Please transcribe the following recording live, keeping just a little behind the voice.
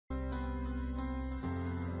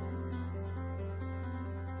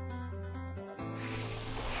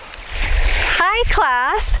Hi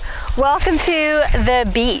class, welcome to the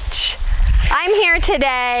beach. I'm here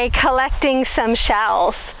today collecting some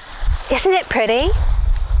shells. Isn't it pretty?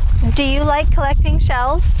 Do you like collecting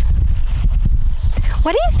shells?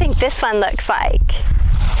 What do you think this one looks like?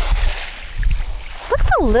 Looks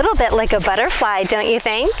a little bit like a butterfly, don't you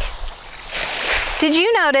think? Did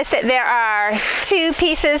you notice that there are two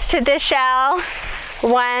pieces to this shell?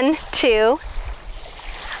 1, 2.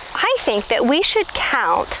 I think that we should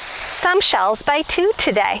count some shells by 2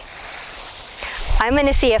 today. I'm going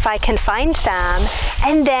to see if I can find some,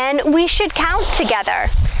 and then we should count together.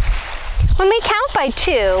 When we count by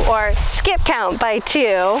 2, or skip count by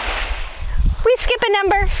 2, we skip a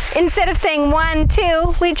number. Instead of saying 1,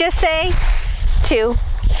 2, we just say 2.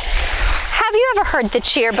 Have you ever heard the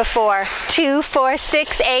cheer before? 2, 4,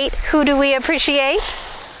 6, 8. Who do we appreciate?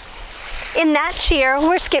 In that cheer,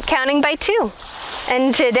 we're skip counting by 2.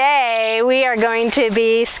 And today we are going to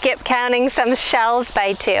be skip counting some shells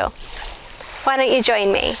by 2. Why don't you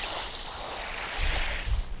join me?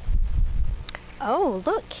 Oh,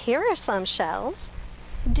 look, here are some shells.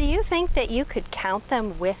 Do you think that you could count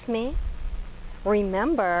them with me?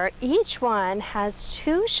 Remember, each one has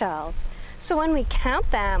 2 shells. So when we count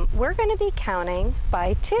them, we're going to be counting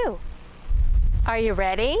by 2. Are you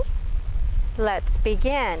ready? Let's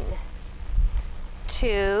begin.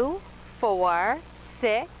 2, 4,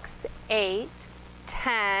 6, 8,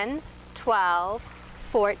 10, 12,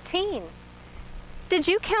 14. Did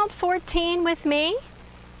you count 14 with me?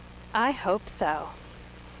 I hope so.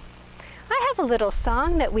 I have a little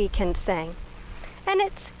song that we can sing, and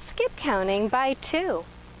it's skip counting by 2.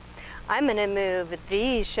 I'm going to move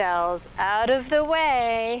these shells out of the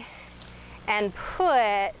way and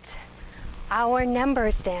put our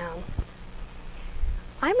numbers down.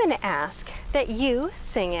 I'm going to ask that you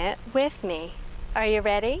sing it with me. Are you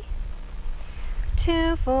ready?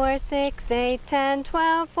 2, 4, 6, 8, 10,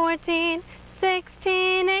 12, 14,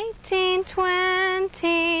 16, 18,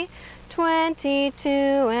 20, 22,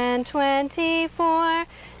 and 24.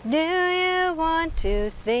 Do you want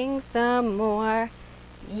to sing some more?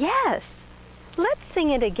 Yes! Let's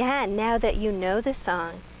sing it again now that you know the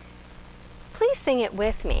song. Please sing it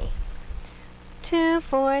with me. 2,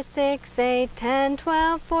 4, 6, 8, 10,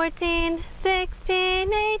 12, 14,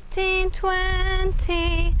 16, 18,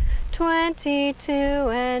 20, 22,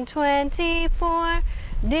 and 24.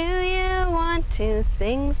 Do you want to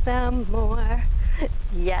sing some more?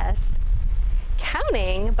 Yes.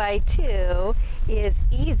 Counting by 2 is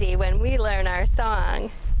easy when we learn our song.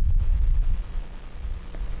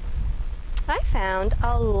 I found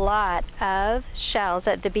a lot of shells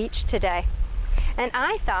at the beach today, and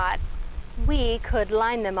I thought we could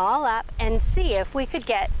line them all up and see if we could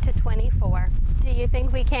get to 24. Do you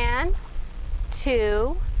think we can?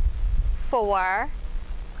 2, 4,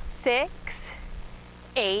 6,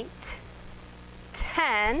 8,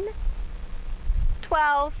 10,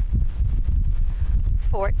 12,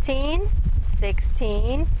 14,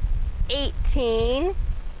 16, 18,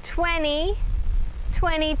 20,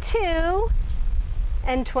 22,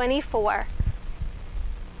 and 24.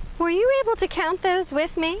 Were you able to count those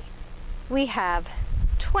with me? We have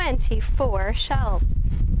 24 shells,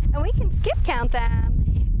 and we can skip count them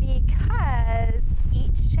because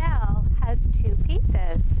each shell has 2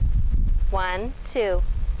 pieces. 1, 2.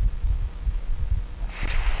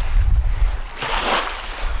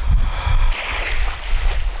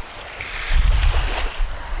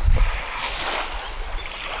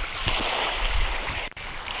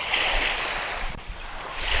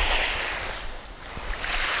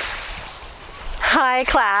 Hi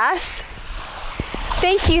class.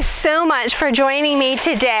 Thank you so much for joining me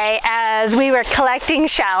today as we were collecting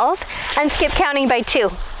shells and skip counting by 2.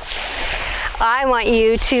 I want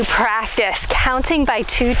you to practice counting by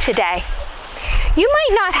 2 today. You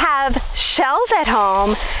might not have shells at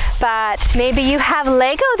home, but maybe you have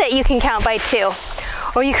Lego that you can count by 2.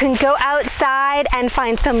 Or you can go outside and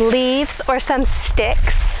find some leaves or some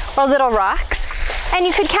sticks or little rocks, and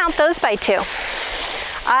you could count those by 2.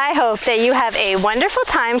 I hope that you have a wonderful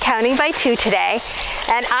time counting by 2 today,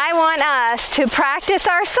 and I want us to practice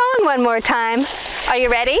our song one more time. Are you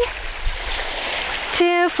ready?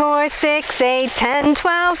 2, 4, 6, 8, 10,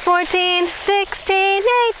 12, 14, 16,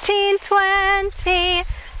 18, 20,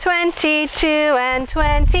 22, and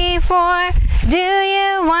 24. Do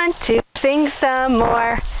you want to sing some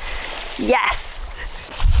more? Yes.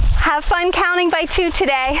 Have fun counting by 2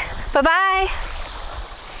 today. Bye-bye.